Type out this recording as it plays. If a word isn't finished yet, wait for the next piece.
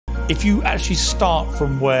if you actually start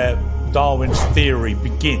from where Darwin's theory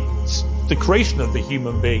begins, the creation of the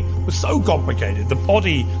human being was so complicated. The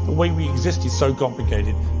body, the way we exist is so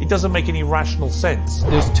complicated, it doesn't make any rational sense.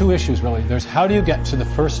 There's two issues, really. There's how do you get to the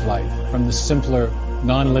first life from the simpler,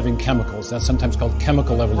 non-living chemicals? That's sometimes called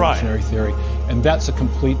chemical evolutionary theory. And that's a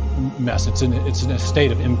complete mess. It's in a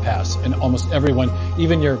state of impasse. And almost everyone,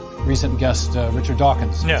 even your recent guest, Richard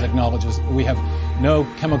Dawkins, acknowledges we have no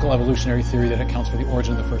chemical evolutionary theory that accounts for the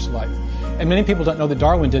origin of the first life. And many people don't know that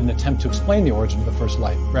Darwin didn't attempt to explain the origin of the first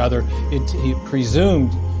life. Rather, he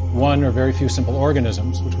presumed one or very few simple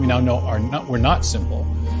organisms, which we now know were not simple,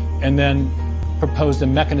 and then proposed a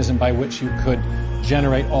mechanism by which you could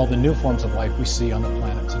generate all the new forms of life we see on the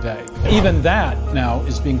planet today. Even that now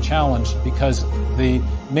is being challenged because the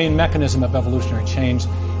main mechanism of evolutionary change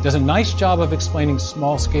does a nice job of explaining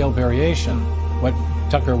small-scale variation. What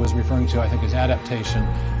Tucker was referring to, I think, is adaptation.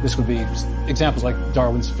 This would be examples like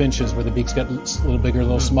Darwin's finches, where the beaks get a little bigger, a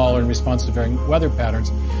little smaller in response to varying weather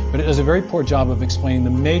patterns. But it does a very poor job of explaining the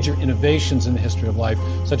major innovations in the history of life,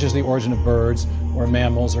 such as the origin of birds or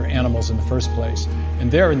mammals or animals in the first place.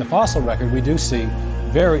 And there in the fossil record, we do see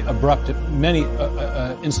very abrupt, many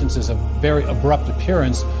instances of very abrupt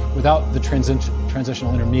appearance without the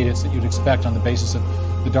transitional intermediates that you'd expect on the basis of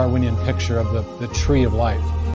the Darwinian picture of the tree of life.